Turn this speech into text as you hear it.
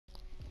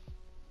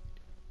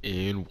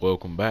And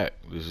welcome back.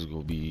 This is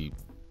gonna be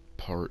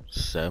part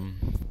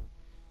 7.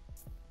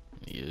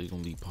 Yeah, it's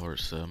gonna be part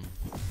 7.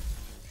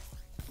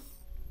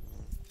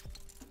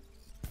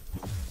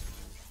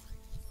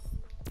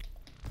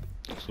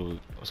 So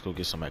let's go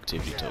get some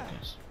activity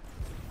tokens.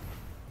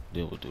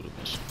 Then we'll do the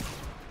mission.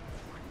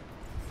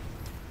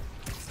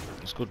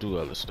 Let's go do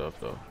other stuff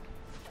though.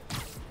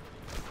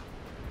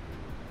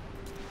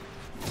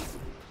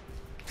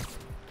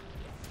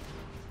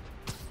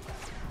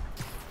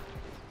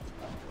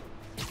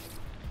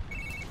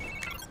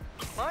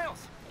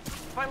 Miles,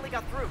 finally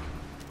got through.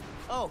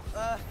 Oh,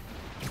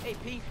 hey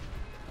Pete,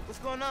 what's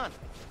going on?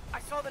 I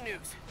saw the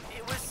news.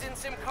 It was in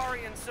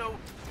Simkarian, so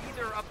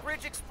either a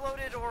bridge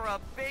exploded or a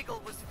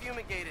bagel was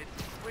fumigated,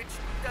 which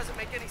doesn't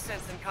make any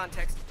sense in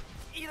context.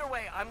 Either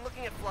way, I'm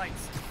looking at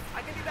flights.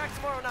 I can be back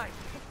tomorrow night.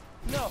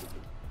 No,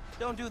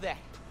 don't do that.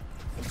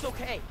 It's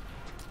okay.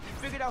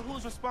 We figured out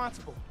who's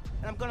responsible,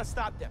 and I'm gonna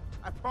stop them.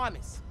 I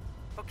promise.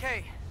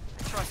 Okay,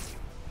 I trust you.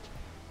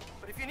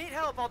 But if you need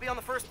help, I'll be on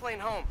the first plane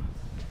home.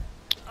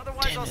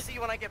 Otherwise, I'll see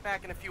you when I get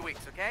back in a few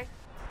weeks, okay?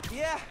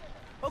 Yeah,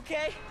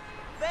 okay.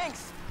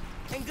 Thanks.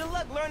 And good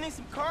luck learning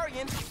some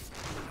Karian.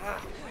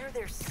 Why are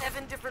there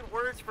 7 different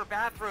words for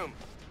bathroom?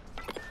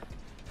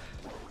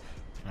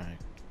 Alright.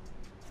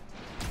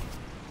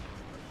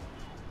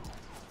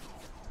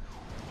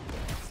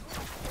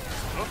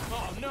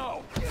 Oh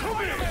no! Come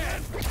here,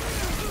 man!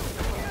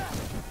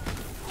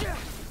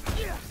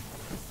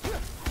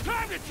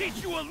 Time to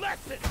teach you a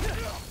lesson!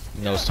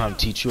 You know it's time to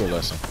teach you a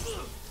lesson.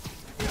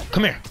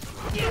 Come here.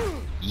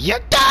 You're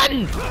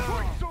done!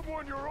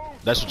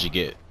 That's what you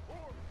get.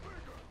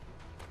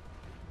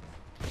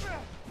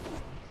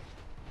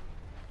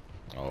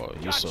 Oh,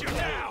 you're so Got you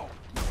now!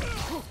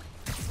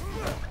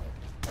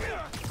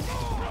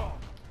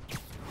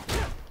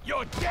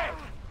 You're dead!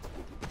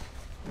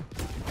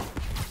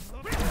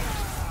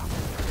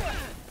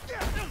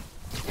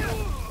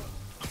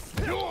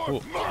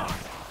 cool.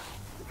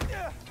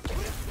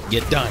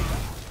 Get done.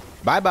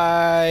 Bye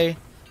bye.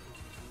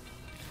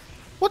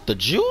 What the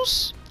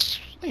juice?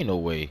 Ain't no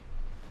way.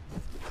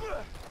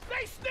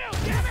 Stay still,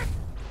 damn it!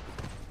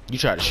 You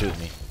tried to shoot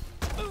me.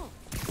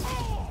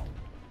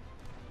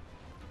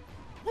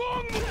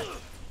 Wrong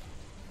move!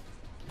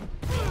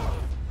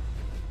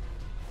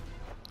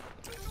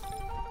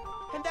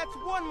 And that's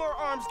one more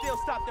arms deal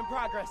stopped in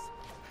progress.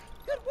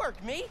 Good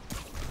work, me.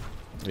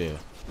 Yeah.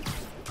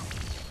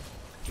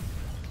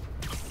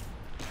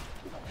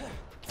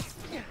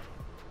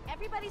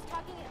 Everybody's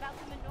talking about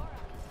the menorah.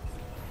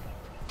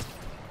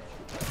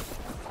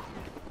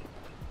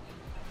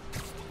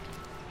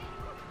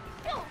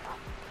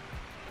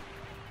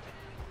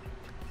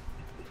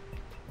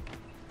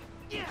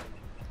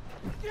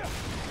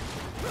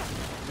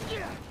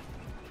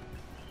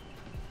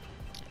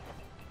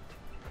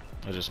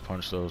 I just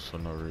punched those for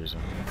no reason.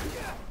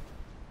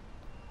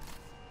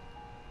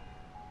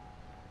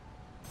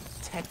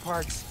 Tech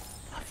parts,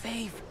 my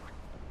fave.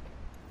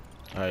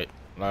 Alright,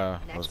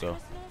 let's Next go.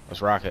 Christmas?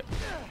 Let's rock it.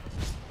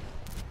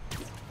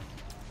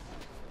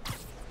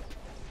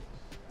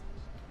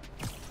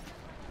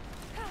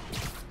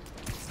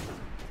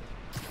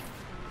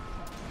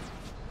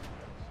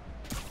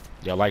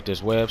 Y'all like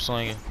this web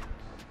slinging?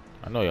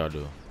 I know y'all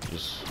do.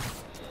 Just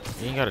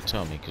you ain't gotta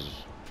tell me, cause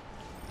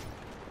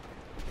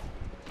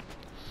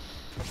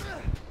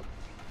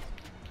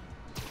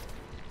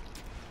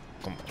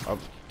come on, I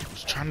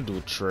was trying to do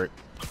a trick.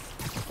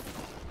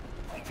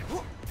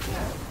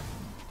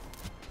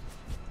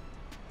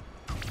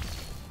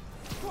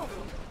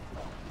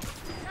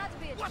 Not to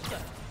be a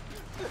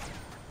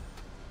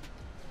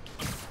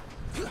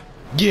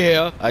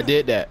Yeah, I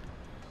did that.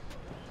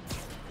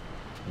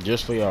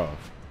 Just for y'all.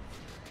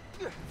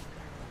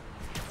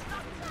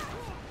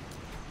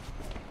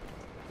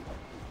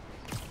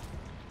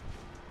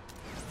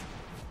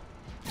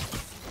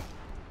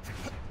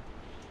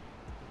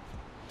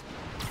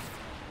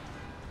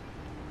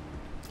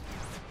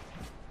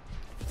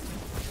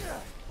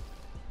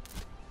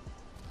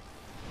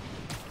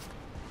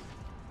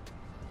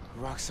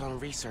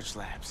 Roxxon Research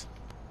Labs.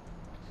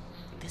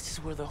 This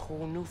is where the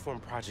whole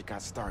Nuform project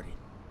got started.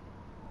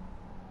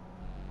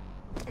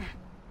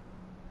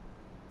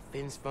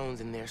 Finn's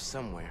phone's in there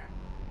somewhere.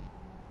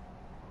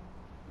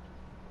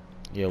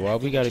 Yeah, well,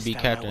 we gotta Just be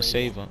found my Captain way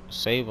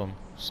Save in. him,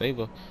 save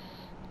her.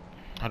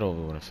 I don't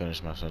even want to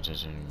finish my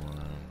sentence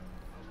anymore.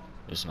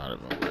 It's not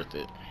even worth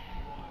it.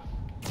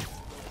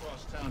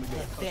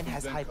 That Finn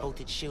has high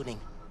voltage shielding.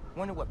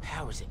 Wonder what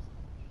powers it.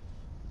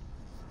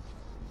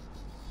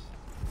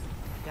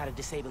 Gotta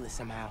disable it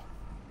somehow.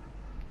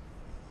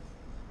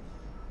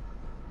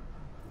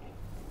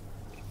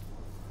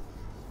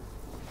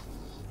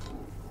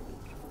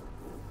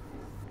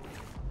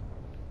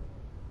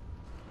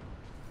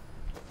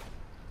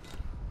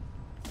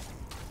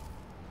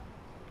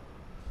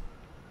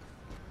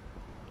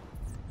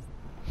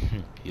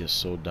 You're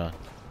so done.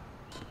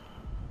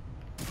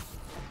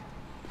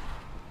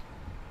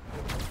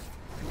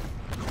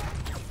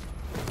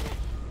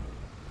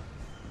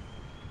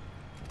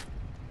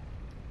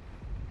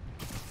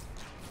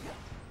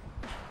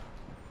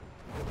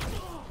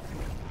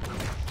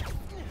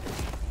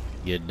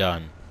 You're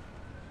done.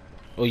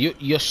 Oh,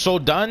 you're so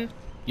done?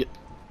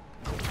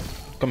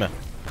 Come here.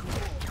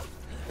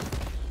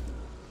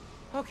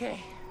 Okay.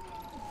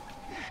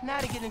 Now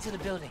to get into the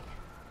building.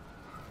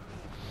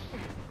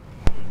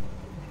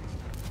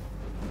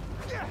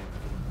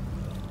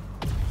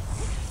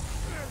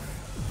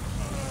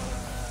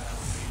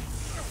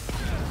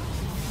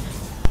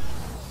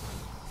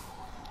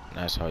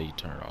 That's how you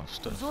turn off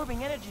stuff.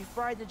 Absorbing energy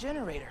fried the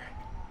generator.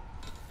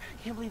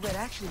 Can't believe that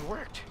actually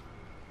worked.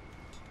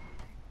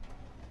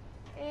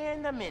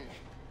 And I'm in.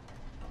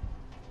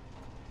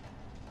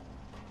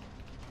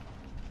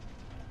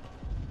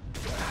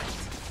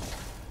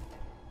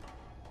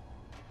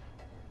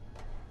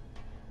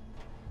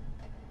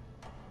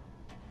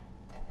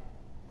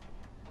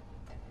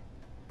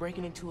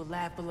 Breaking into a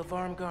lab full of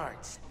armed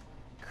guards.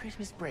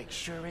 Christmas break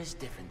sure is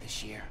different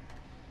this year.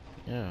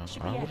 Yeah,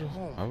 Should be at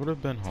home, I would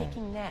have been home.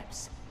 taking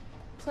naps,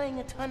 playing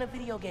a ton of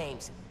video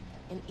games,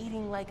 and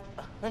eating like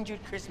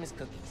 100 Christmas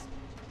cookies.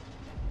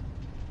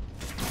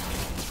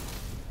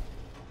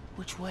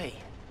 Which way?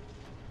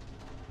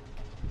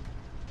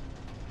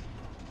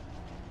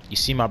 You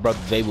see, my brother,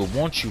 they would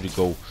want you to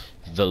go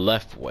the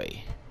left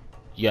way.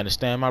 You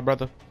understand, my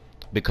brother?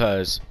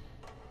 Because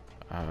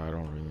I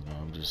don't really know.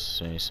 I'm just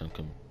saying some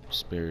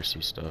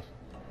conspiracy stuff.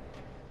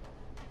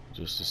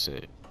 Just to say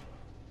it.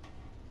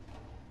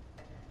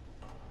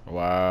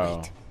 Wow.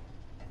 Wait, did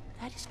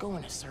I just go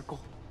in a circle?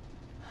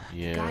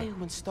 Yeah. The guy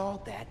who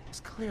installed that was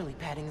clearly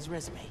padding his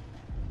resume.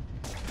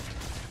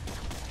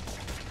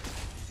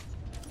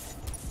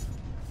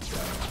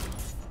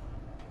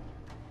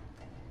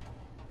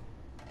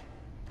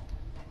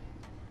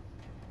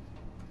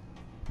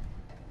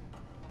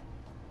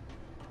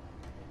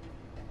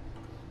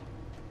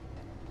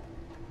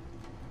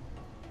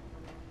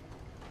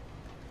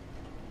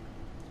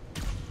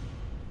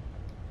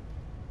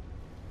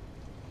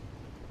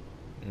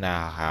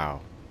 Now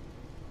how?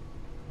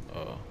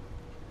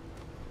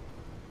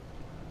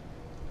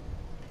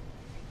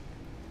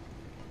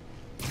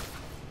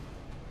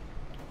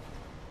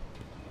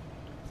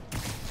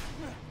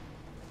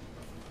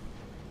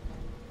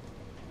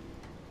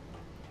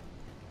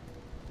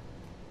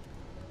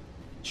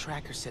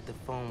 Tracker said the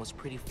phone was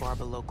pretty far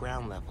below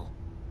ground level.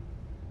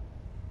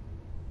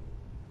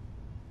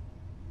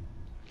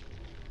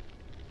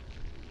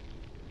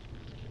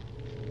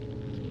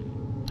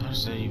 How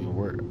does that even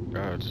work?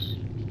 God.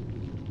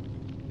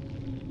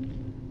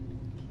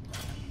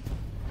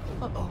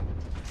 Uh-oh.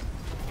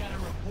 Got a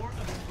report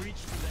of a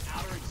breach to the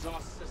outer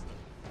exhaust system.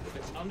 If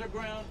it's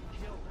underground,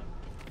 kill them.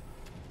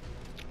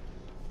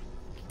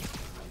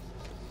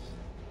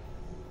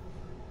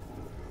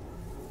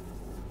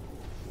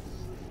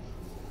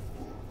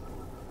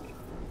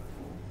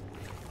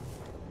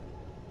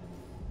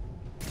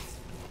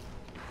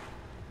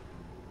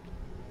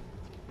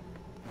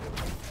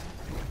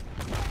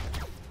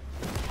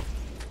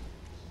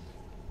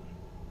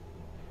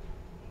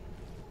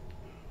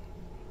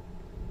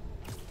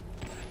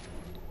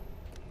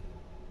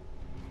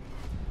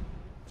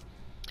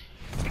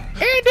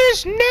 And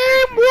his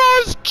name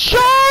was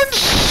John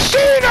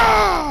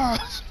Cena!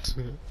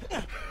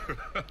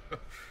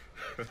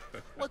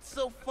 What's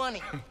so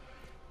funny?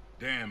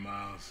 Damn,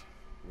 Miles.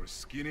 We're a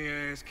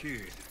skinny-ass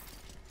kid.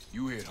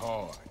 You hit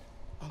hard.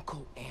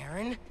 Uncle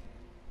Aaron?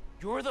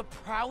 You're the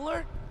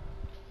Prowler?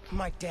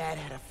 My dad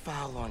had a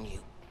foul on you.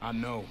 I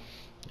know.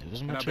 It was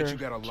And my I bet you turn.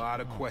 got a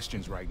lot of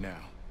questions right now.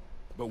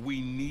 But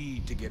we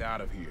need to get out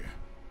of here.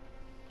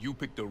 You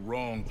picked the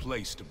wrong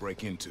place to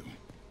break into.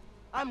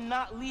 I'm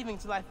not leaving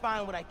till I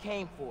find what I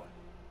came for.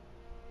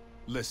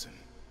 Listen,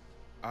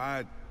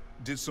 I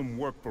did some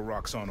work for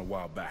Roxxon a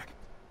while back.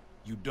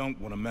 You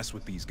don't want to mess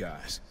with these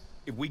guys.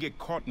 If we get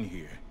caught in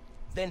here...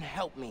 Then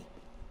help me.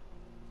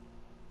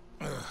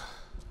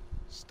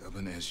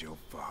 Stubborn as your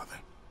father.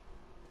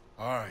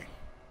 Alright,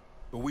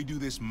 but we do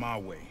this my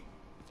way.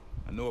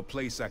 I know a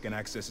place I can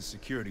access a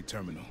security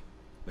terminal.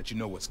 Let you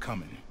know what's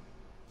coming.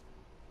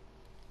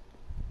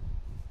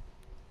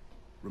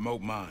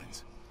 Remote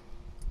mines.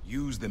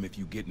 Use them if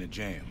you get in a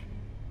jam.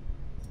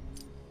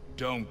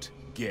 Don't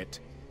get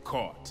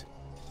caught.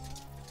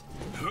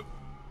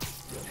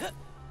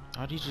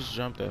 How'd he just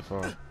jump that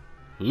far?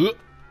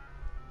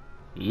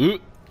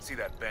 See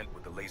that vent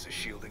with the laser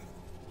shielding?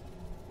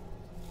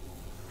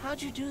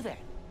 How'd you do that?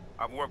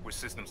 I've worked with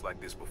systems like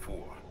this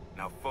before.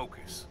 Now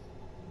focus.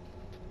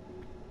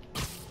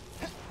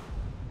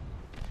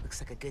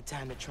 Looks like a good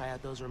time to try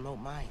out those remote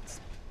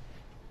mines.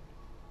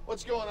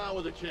 What's going on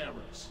with the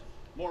cameras?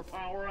 More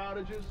power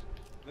outages?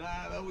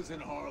 Nah, that was in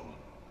Harlem.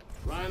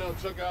 Rhino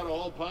took out a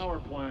whole power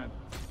plant.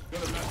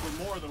 Could have messed with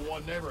more than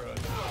one neighborhood.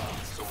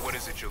 So what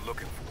is it you're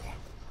looking for?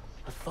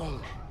 A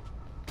phone.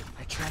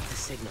 I tracked the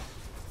signal.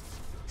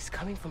 It's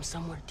coming from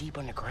somewhere deep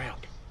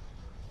underground.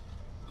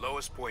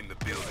 Lowest point in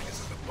the building is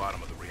at the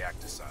bottom of the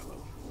reactor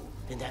silo.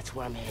 Then that's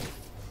where I'm headed.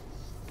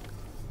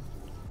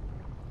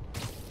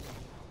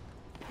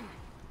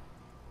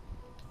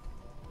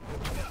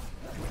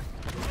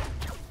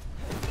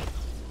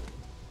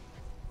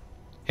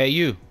 Hey,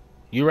 you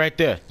right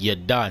there. You're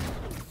done.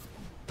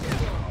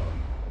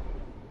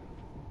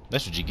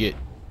 That's what you get.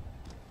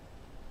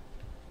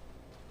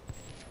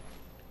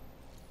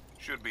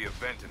 Should be a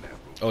vent in that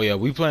room. Oh yeah,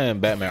 we playing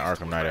Batman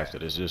Arkham Knight after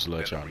this, just to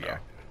let y'all know.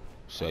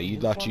 So you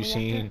thought you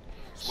seen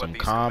some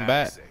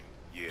combat?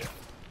 Yeah.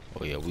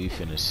 Oh yeah, we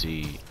finna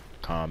see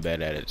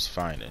combat at its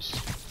finest.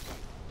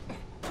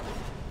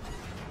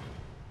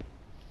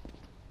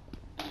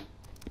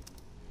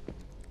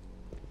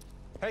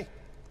 Hey,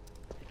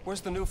 where's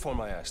the new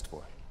form I asked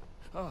for?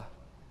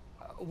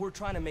 We're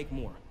trying to make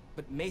more,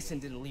 but Mason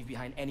didn't leave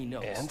behind any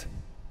notes. And?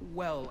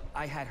 Well,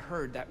 I had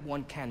heard that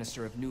one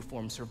canister of new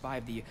form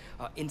survived the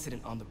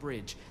incident on the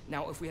bridge.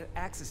 Now, if we had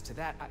access to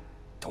that,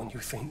 Don't you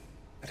think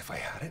that if I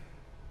had it,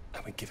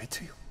 I would give it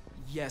to you?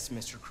 Yes,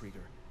 Mr.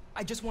 Krieger.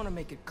 I just want to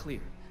make it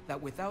clear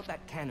that without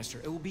that canister,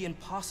 it will be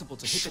impossible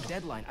to hit the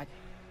deadline.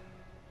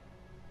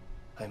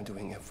 I'm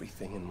doing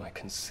everything in my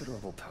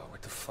considerable power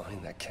to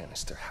find that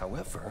canister.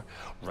 However,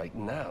 right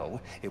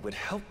now, it would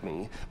help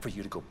me for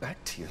you to go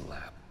back to your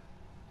lab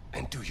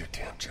and do your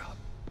damn job.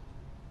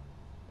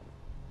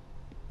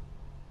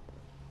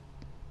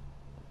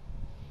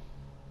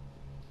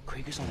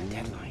 Krieger's on the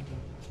deadline.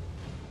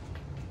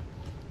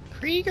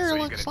 Krieger So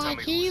looks like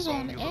he's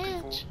on the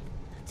edge.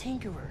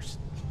 Tinkerers.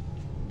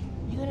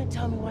 You gonna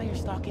tell me why you're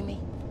stalking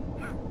me?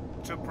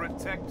 To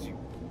protect you.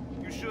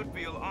 You should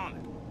feel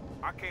honored.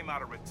 I came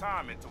out of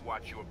retirement to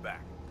watch your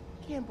back.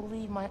 Can't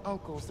believe my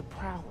uncle's the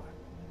Prowler.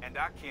 And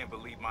I can't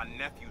believe my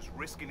nephew's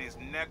risking his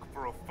neck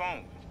for a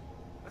phone.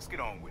 Let's get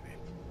on with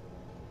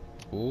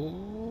it.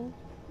 Ooh.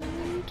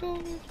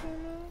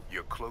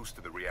 You're close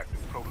to the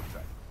reactive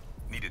prototype.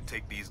 Need to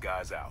take these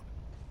guys out.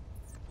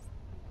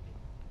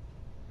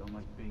 Don't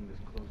like being this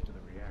close to the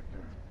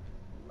reactor.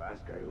 The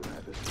last guy who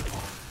had this.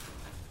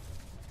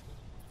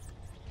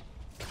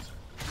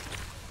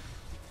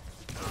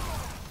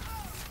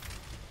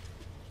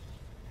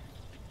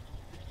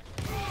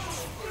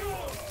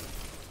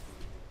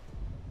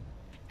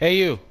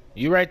 Hey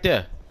you right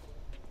there.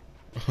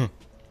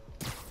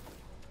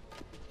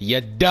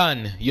 You're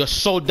done. You're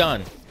so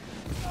done.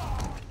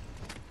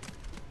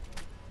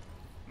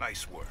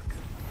 Nice work.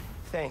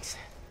 Thanks.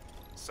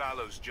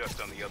 Silo's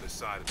just on the other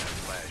side of that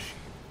flash sheet.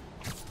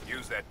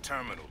 Use that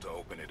terminal to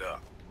open it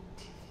up.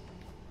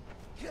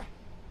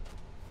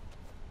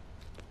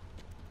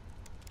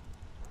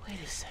 Wait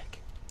a sec.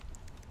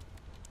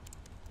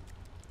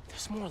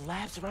 There's more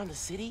labs around the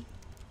city?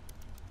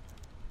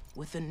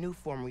 With a new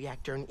form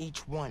reactor in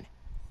each one.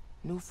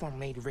 New form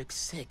made Rick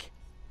sick.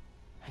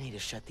 I need to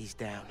shut these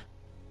down.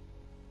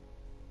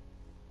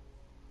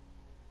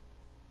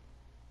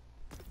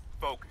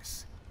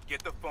 Focus.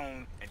 Get the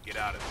phone and get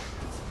out of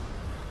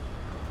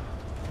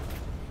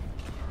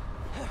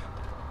there.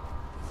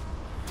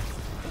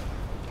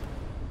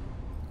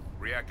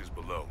 Reactors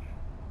below.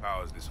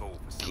 Powers this whole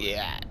facility.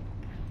 Yeah.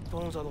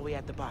 Phone's all the way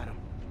at the bottom.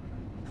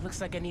 It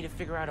looks like I need to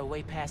figure out a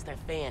way past that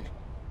fan.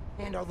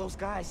 And all those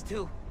guys,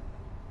 too.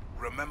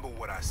 Remember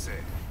what I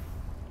said.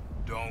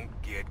 Don't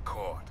get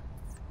caught.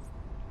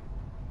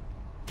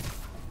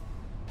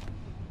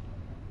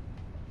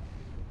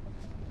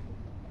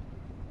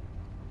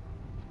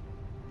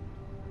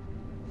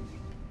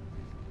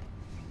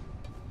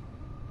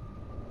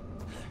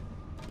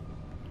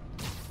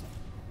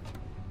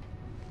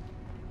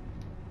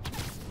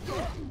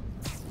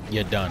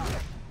 You're done.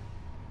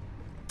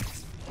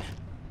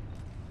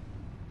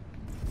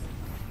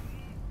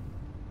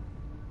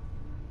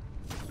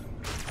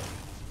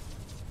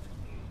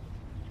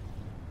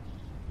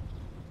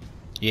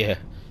 Yeah.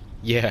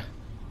 Yeah.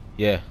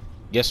 Yeah.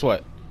 Guess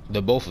what?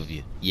 The both of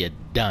you. You're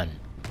done.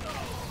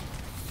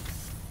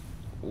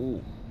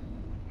 Ooh.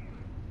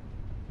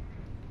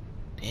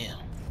 Damn.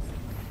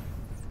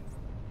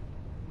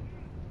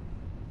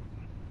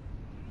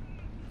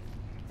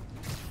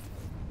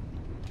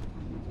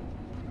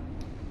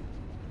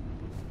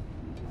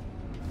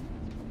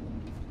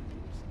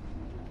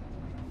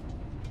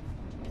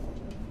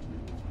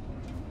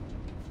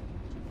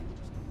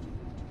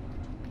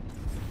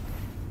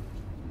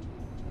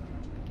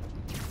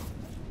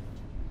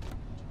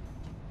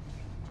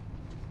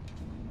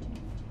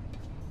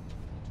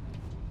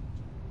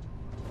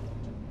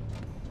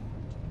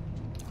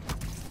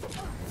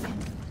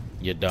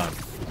 You're done.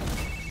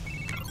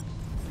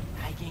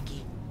 Hi,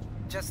 Genki.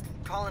 Just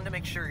calling to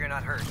make sure you're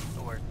not hurt,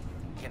 or,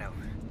 you know,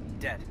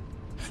 dead.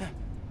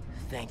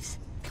 Thanks.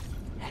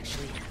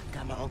 Actually,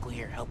 got my uncle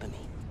here helping me.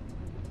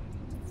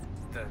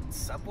 The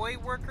subway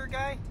worker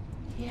guy?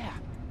 Yeah.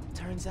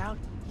 Turns out,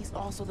 he's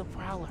also the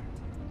Prowler.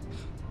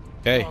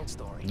 Hey, Long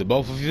story. the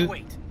both of you,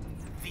 Wait,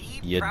 the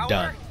you're Prowler?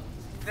 done.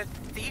 The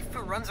thief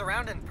who runs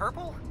around in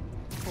purple?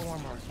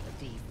 Former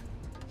thief.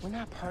 We're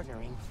not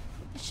partnering.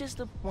 It's just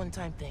a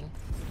one-time thing.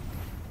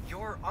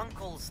 Your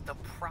uncle's the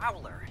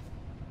Prowler.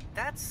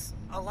 That's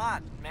a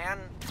lot, man.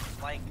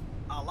 Like,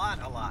 a lot.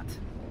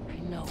 I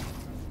know.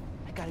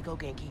 I gotta go,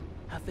 Genki.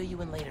 I'll fill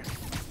you in later.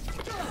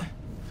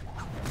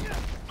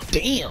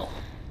 Damn.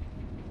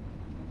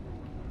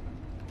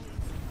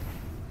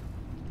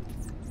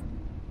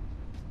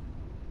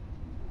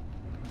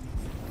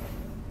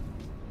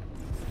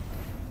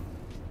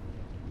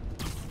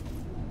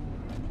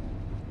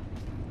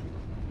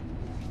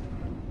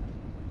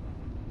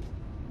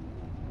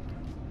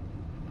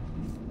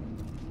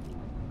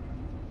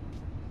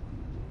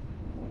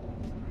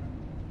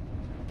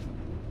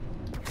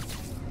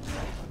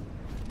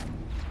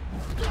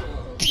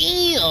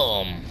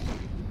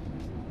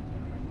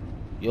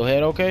 Your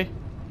head okay?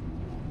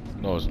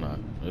 No, it's not.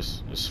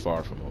 It's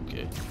far from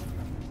okay.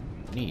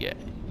 You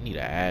need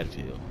an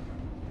Advil.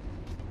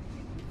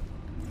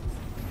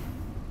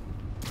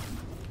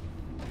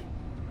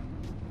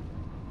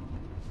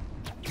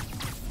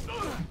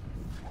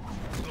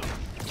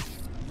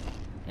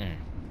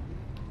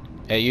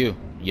 Hey you,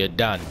 you're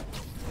done.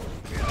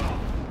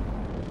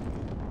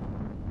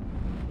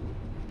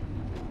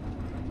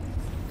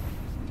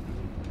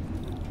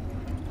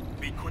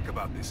 Be quick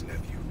about this,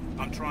 nephew.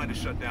 I'm trying to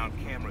shut down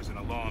cameras and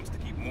alarms to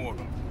keep more of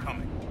them from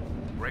coming.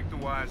 Break the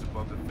wires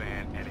above the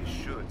fan and it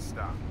should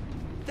stop.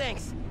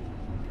 Thanks.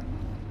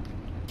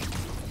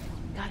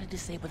 Gotta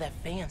disable that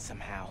fan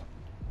somehow.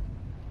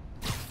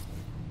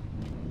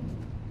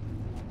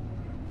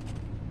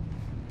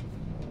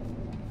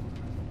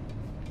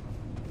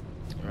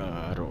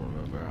 I don't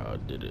remember how I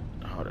did it.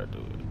 How'd I do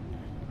it?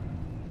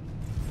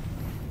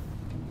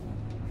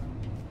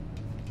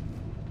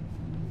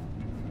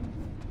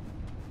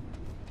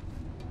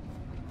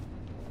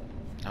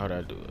 How'd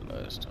I do it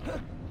last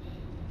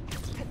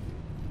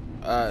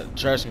time?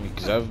 Trust me,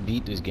 because I've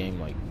beat this game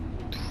like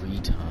 3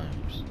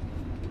 times.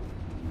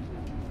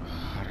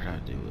 How did I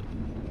do it?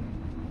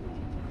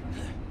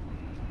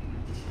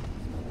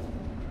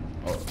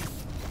 Oh.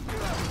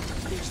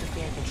 There's the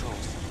fan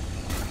controls.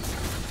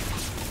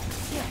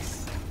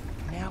 Yes.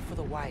 Now for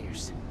the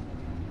wires.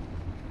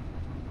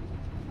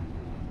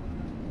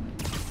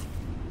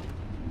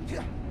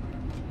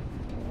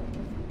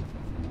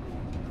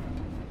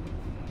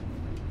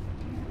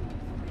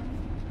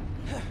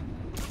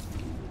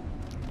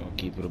 Gonna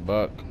keep it a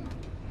buck.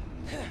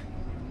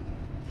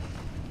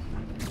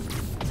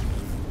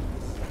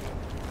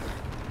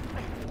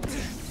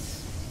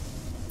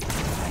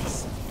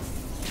 Nice.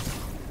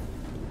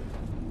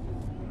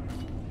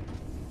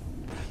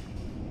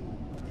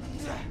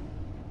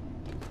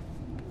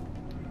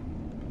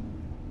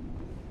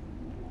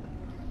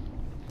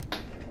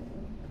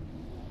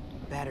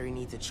 Battery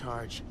needs a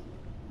charge.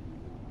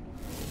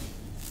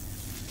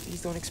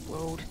 Please don't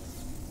explode.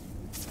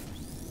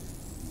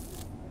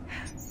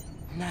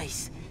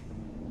 Nice.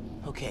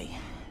 Okay.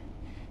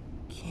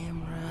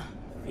 Camera,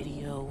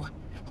 video.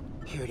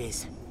 Here it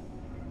is.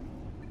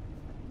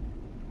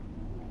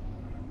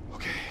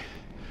 Okay.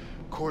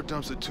 Core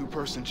dump's a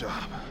 2-person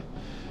job.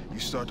 You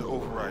start to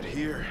override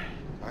here.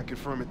 I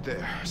confirm it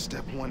there.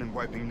 Step 1 in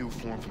wiping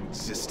Nuform from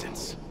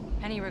existence.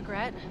 Any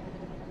regret?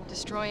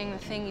 Destroying the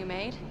thing you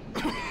made?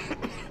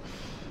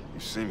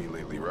 You've seen me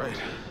lately, right?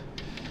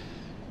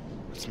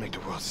 Let's make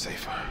the world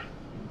safer.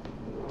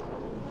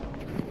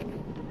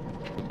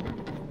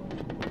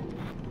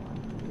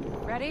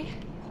 Ready?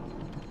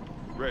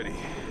 Ready.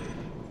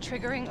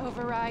 Triggering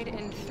override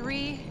in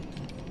 3,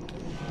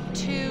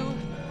 2...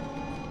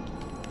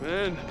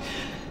 Ben!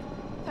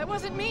 That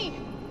wasn't me!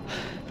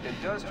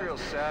 Industrial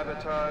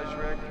sabotage,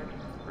 Rick?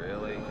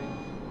 Really?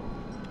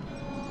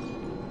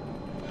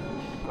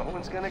 No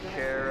one's gonna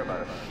care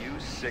about a few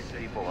sick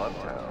people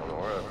uptown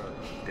or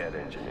a dead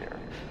engineer.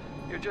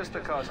 You're just the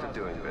cost of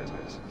doing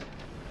business.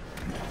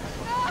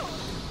 No!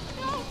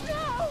 No,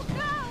 no,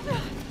 no!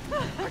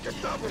 I can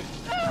stop it!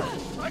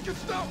 I can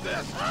stop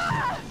this!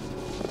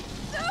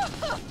 No!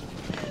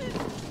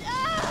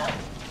 No!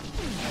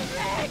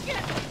 Rick!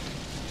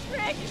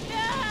 Rick,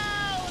 no!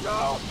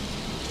 No!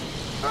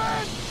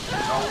 Ben!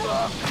 Hold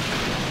up!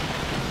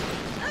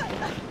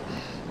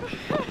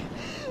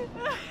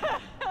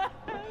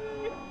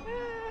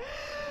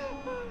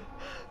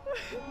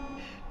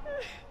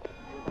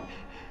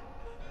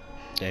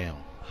 Damn.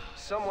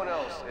 Someone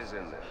else is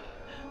in there.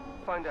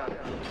 Find out.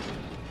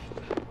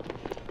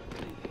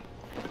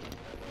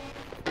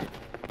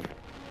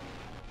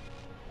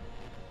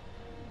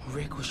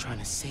 Rick was trying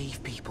to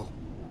save people.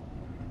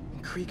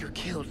 And Krieger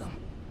killed them.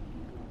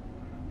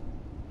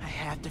 I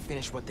have to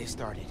finish what they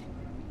started.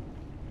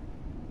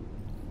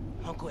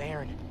 Uncle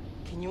Aaron,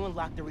 can you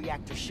unlock the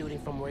reactor shooting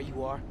from where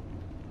you are?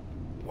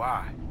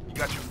 Why? You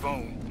got your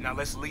phone. Now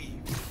let's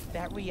leave.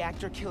 That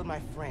reactor killed my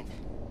friend.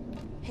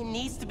 It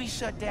needs to be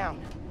shut down.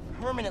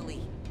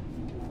 Permanently.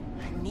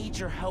 I need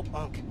your help,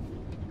 Unc.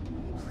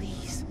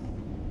 Please.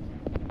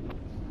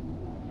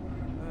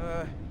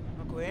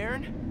 Uncle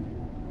Aaron?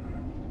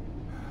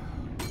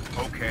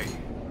 Okay.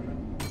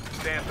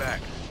 Stand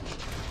back.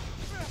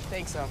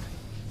 Thanks, Unc.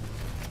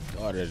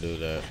 Gotta do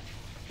that.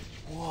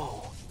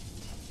 Whoa.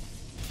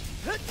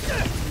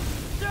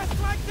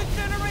 Just like the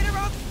generator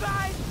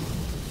outside!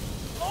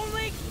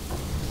 Only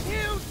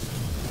huge!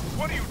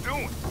 What are you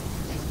doing?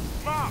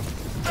 Mom!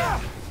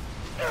 Mom!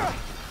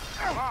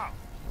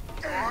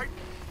 Alright?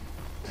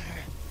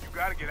 You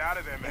gotta get out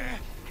of there, man.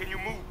 Can you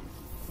move?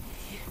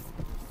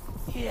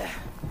 Yeah.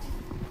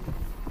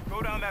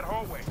 Go down that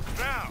hallway.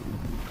 Now!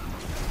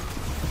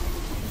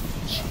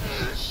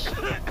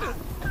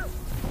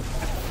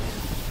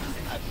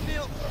 I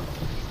feel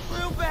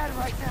real bad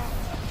right now.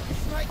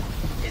 It's like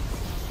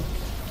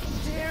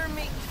it's tearing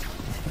me.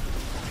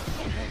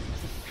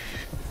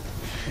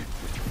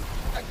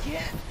 I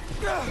can't.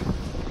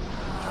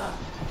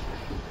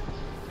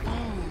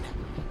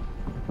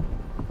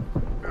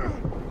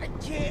 I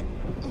can't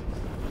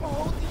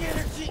hold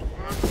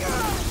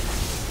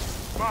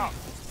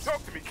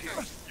to me, kid.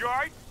 You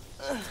alright?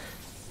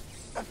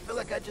 I feel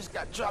like I just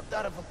got dropped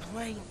out of a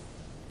plane.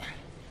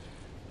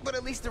 But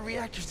at least the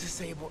reactor's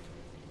disabled.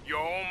 You're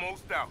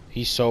almost out.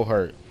 He's so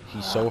hurt.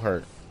 He's so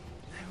hurt.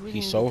 Really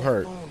He's so need that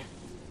hurt. phone.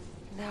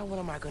 Now what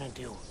am I gonna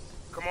do?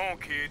 Come on,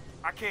 kid.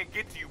 I can't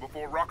get to you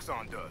before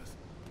Roxxon does.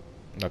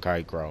 Look how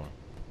he growing.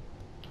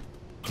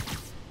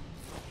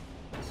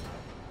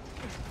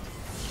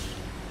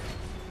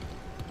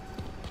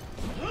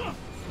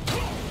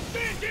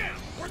 Stand down!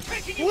 We're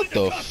taking you What into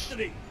the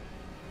custody!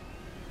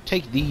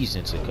 Take these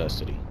into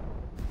custody.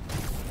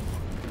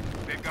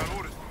 They've got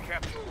orders from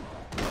Captain.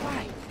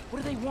 Why?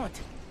 What do they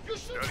want?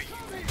 Study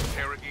you,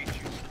 interrogate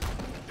you.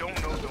 Don't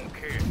know, don't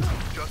care.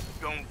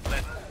 Just don't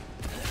let them.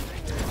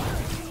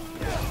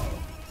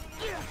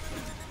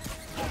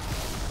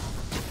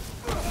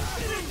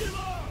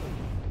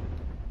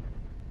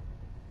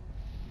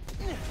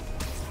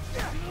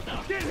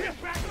 Get him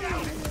back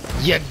down!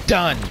 You're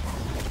done.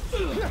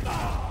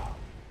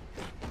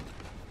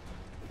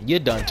 You're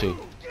done too.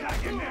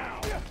 Got you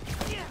now!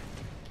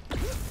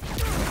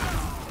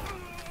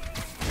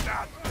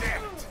 God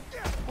damn it.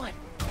 What?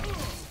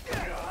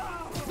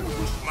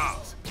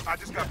 Miles, I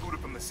just got booted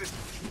from the system.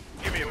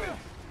 Give me a minute.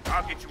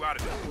 I'll get you out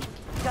of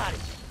there. Got it.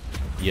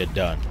 You're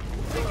done.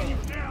 Taking you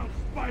down,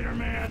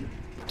 Spider-Man!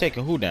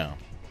 Taking who down?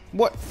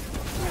 What?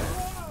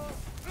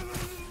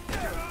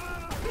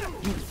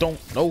 You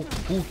don't know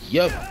who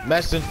you're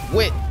messing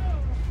with.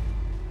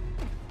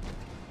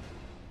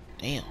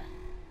 Damn.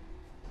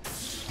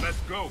 Let's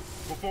go,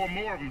 before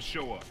more of them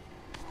show up.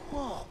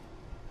 Whoa.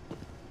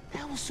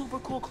 That was super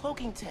cool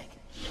cloaking tech.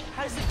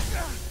 How does it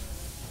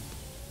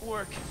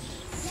work?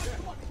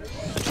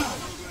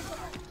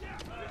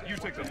 You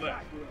take the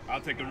left,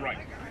 I'll take the right.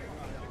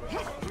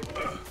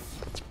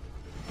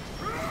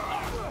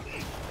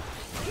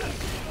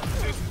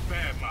 This is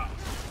bad, Miles.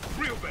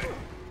 Real bad.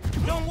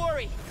 Don't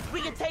worry.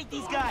 We can take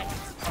these guys.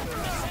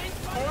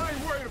 Oh, I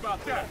ain't worried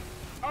about that.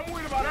 I'm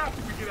worried about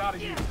after we get out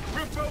of here.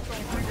 We're both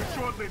on bring a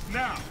short list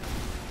now.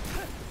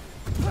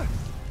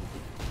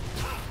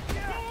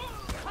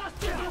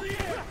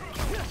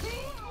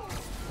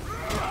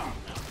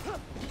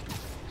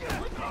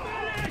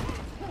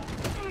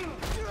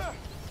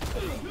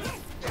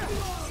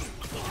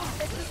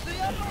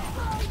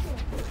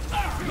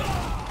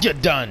 You're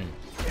done.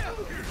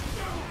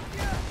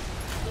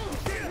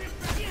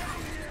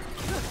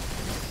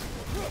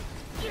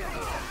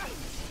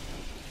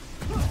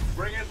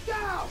 Bring it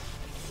down.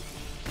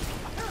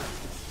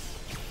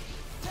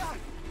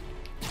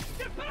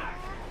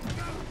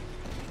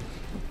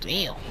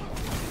 Damn.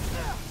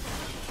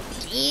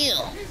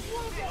 Damn.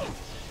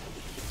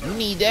 You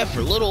need that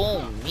for little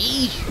old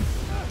me?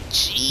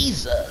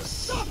 Jesus.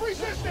 Stop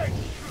resisting.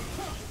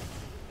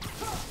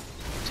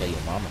 Tell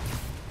your mama.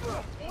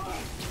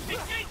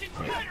 Engaging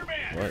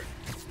Spider-Man! What?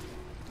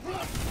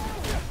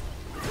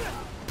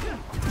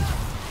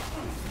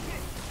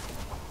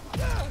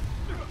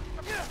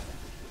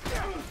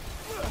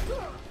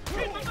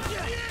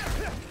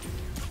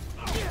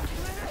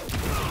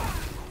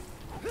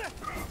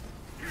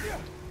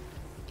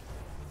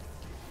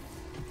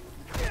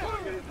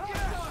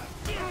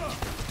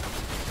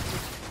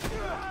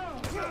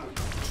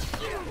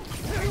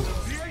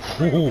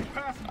 Ooh,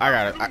 I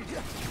got it. What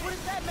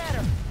does that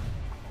matter?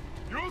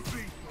 You'll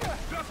see.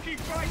 Just keep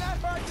fighting. Not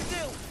hard to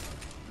do.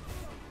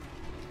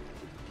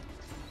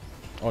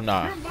 Oh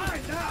nah. You're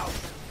mine now!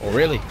 Oh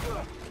really?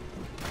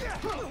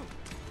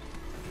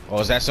 Oh,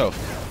 is that so?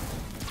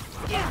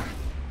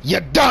 You're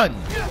done.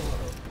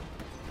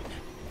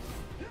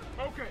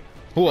 Okay.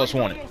 Who else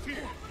want it? Almost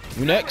here.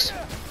 You next?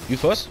 You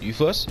first? You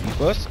first? You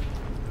first?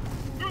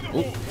 Through the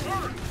Ooh. hole.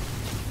 Hurry.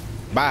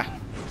 Bye.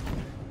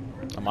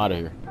 I'm out of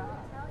here.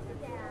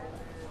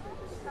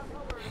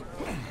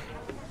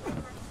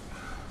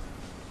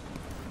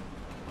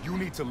 You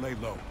need to lay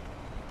low.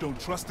 Don't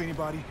trust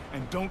anybody,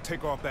 and don't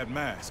take off that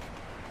mask.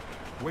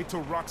 Wait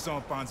till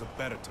Roxxon finds a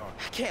better target.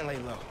 I can't lay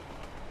low.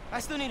 I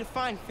still need to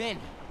find Finn.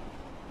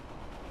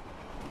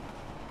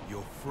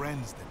 Your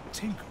friend's the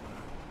Tinkerer.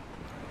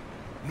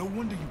 No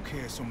wonder you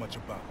care so much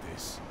about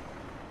this.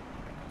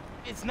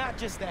 It's not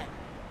just that.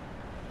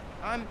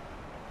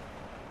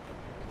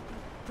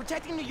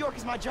 Protecting New York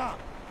is my job.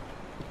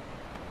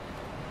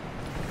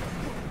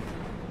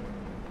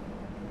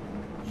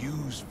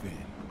 Use Finn.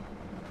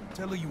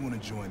 Tell her you want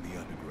to join the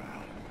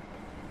underground.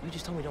 You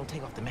just told me don't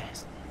take off the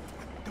mask.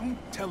 Don't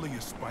tell her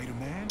you're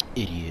Spider-Man.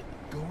 Idiot.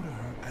 Go to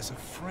her as a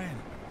friend.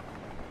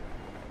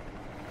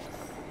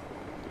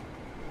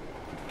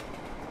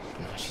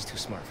 No, she's too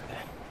smart for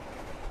that.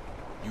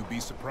 You'd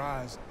be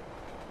surprised.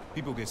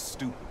 People get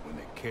stupid when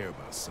they care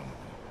about someone.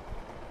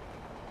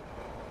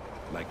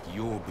 Like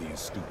you're being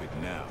stupid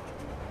now.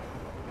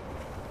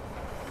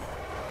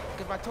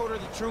 If I told her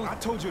the truth... I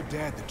told your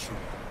dad the truth.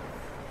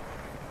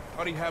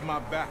 Thought he'd have my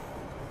back.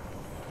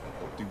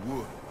 Hoped he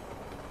would.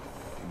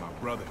 Be my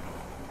brother.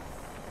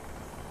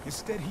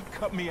 Instead, he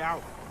cut me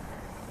out.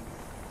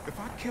 If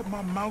I kept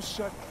my mouth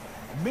shut,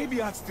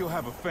 maybe I'd still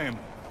have a family.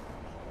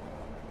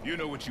 You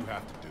know what you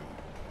have to do.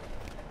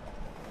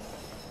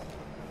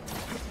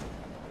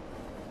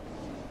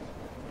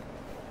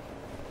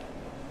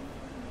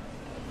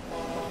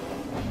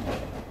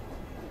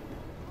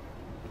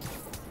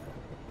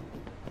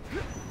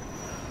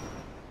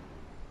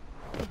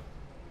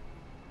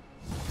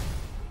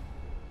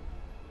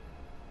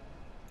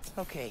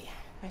 Okay,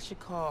 I should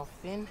call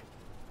Finn.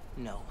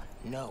 No.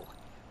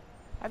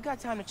 I've got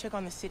time to check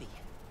on the city.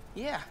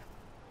 Yeah.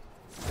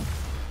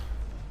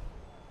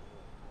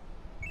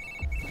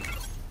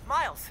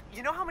 Miles,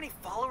 you know how many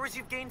followers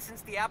you've gained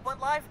since the app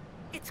went live?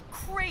 It's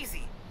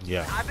crazy.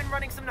 Yeah. I've been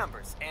running some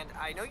numbers, and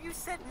I know you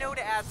said no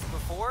to ads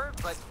before,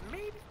 but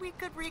maybe we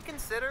could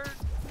reconsider.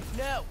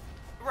 No.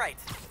 Right.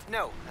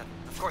 No,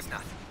 of course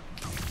not.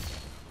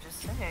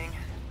 Just saying.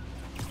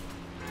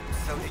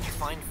 So did you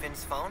find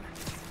Finn's phone?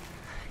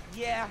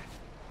 Yeah,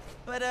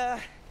 but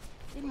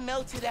it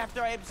melted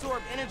after I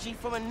absorbed energy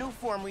from a new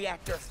form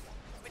reactor.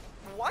 Wait,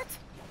 what?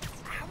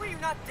 How are you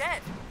not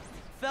dead?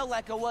 Felt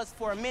like I was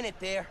for a minute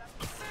there.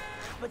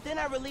 But then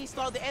I released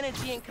all the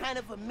energy in kind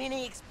of a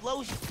mini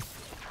explosion.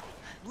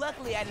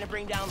 Luckily, I didn't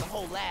bring down the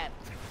whole lab.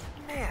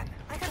 Man,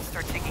 I gotta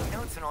start taking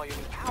notes on all your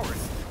new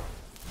powers.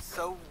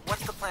 So,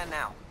 what's the plan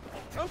now?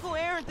 Uncle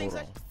Aaron thinks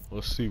Hold on.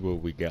 Let's see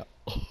what we got.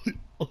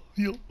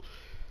 Yo.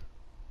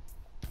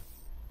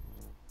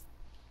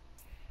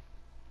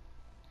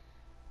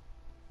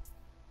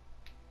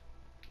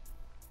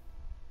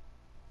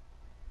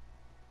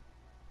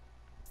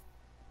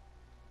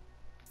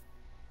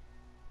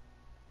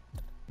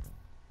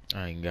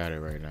 I ain't got it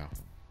right now.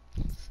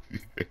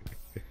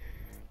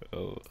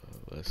 Oh,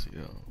 let's see.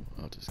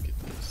 I'll just get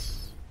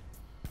this.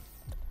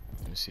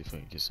 Let me see if I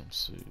can get some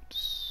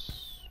suits.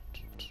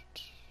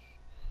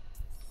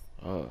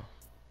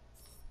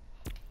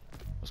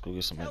 Let's go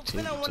get some activity.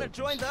 Then I want to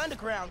join the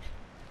underground.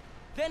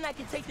 Then I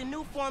can take the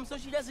new form so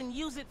she doesn't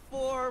use it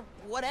for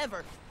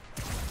whatever.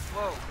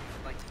 Whoa,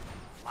 like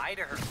lie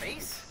to her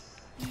face?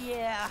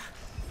 Yeah,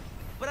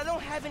 but I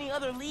don't have any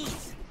other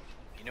leads.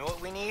 You know what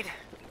we need?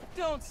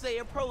 Don't say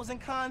a pros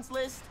and cons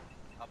list.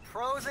 A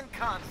pros and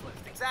cons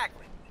list,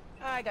 exactly.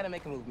 I gotta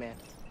make a move, man.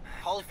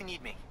 Call if you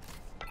need me.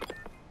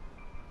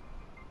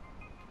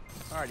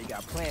 Already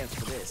got plans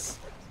for this.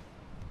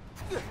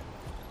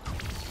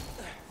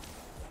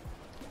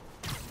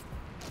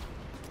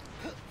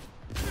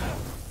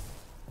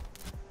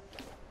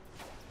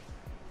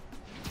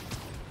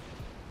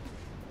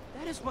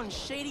 That is one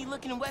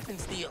shady-looking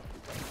weapons deal.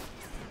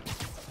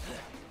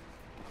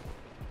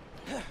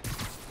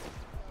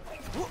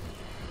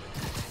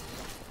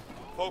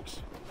 Folks,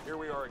 here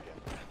we are again.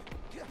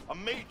 A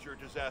major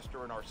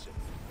disaster in our city.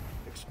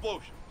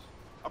 Explosions,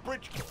 a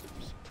bridge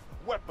collapse,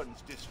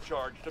 weapons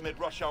discharged amid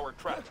rush hour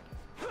traffic.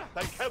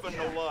 Thank heaven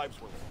no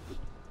lives were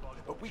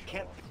lost. But we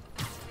can't...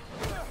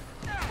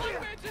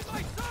 Lightman's in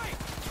my sight!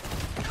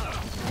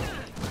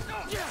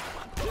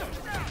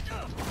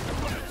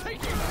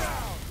 Take him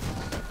down!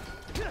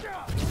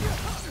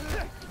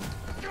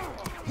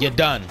 You're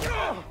done.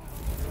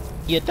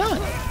 You're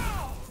done.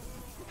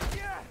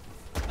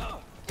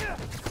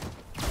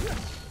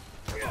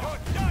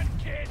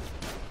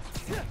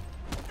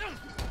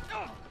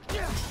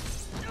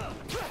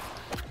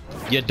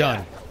 You're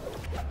done.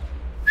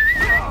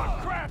 Oh,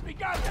 crap, he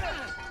got that!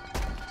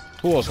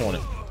 Who else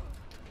wanted?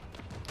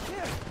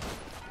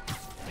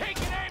 Take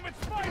an aim at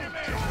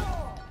Spider-Man!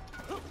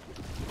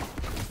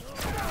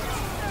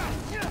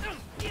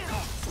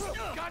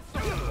 Got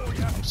something for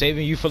you. I'm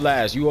saving you for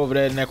last. You over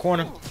there in that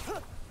corner?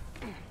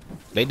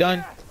 They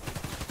done?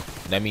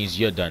 That means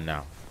you're done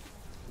now.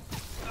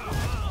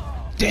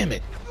 Damn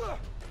it.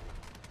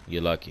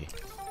 You're lucky.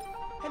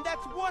 And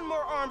that's one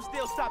more arm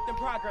still stopped in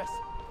progress.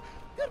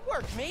 Good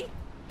work, me.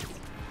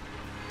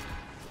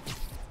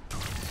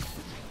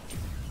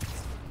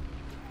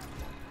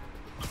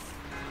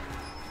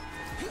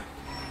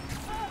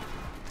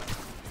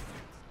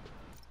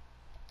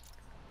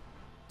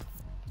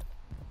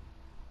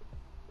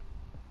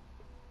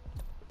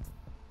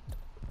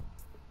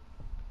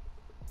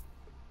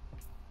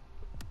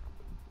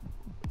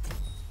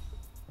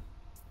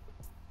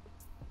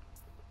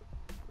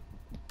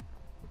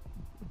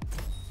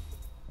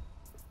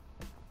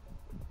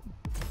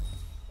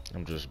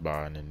 I'm just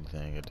buying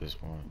anything at this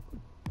point.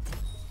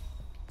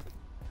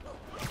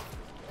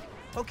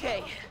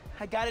 Okay,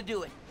 I gotta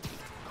do it.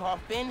 Call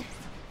Finn,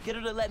 get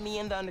her to let me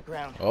in the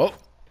underground. Oh,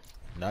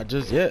 not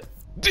just yet.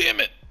 Damn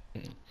it.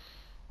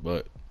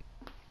 But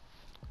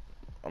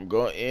I'm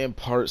going to end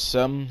part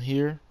 7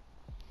 here.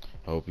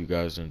 I hope you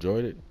guys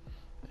enjoyed it.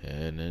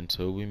 And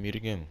until we meet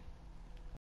again.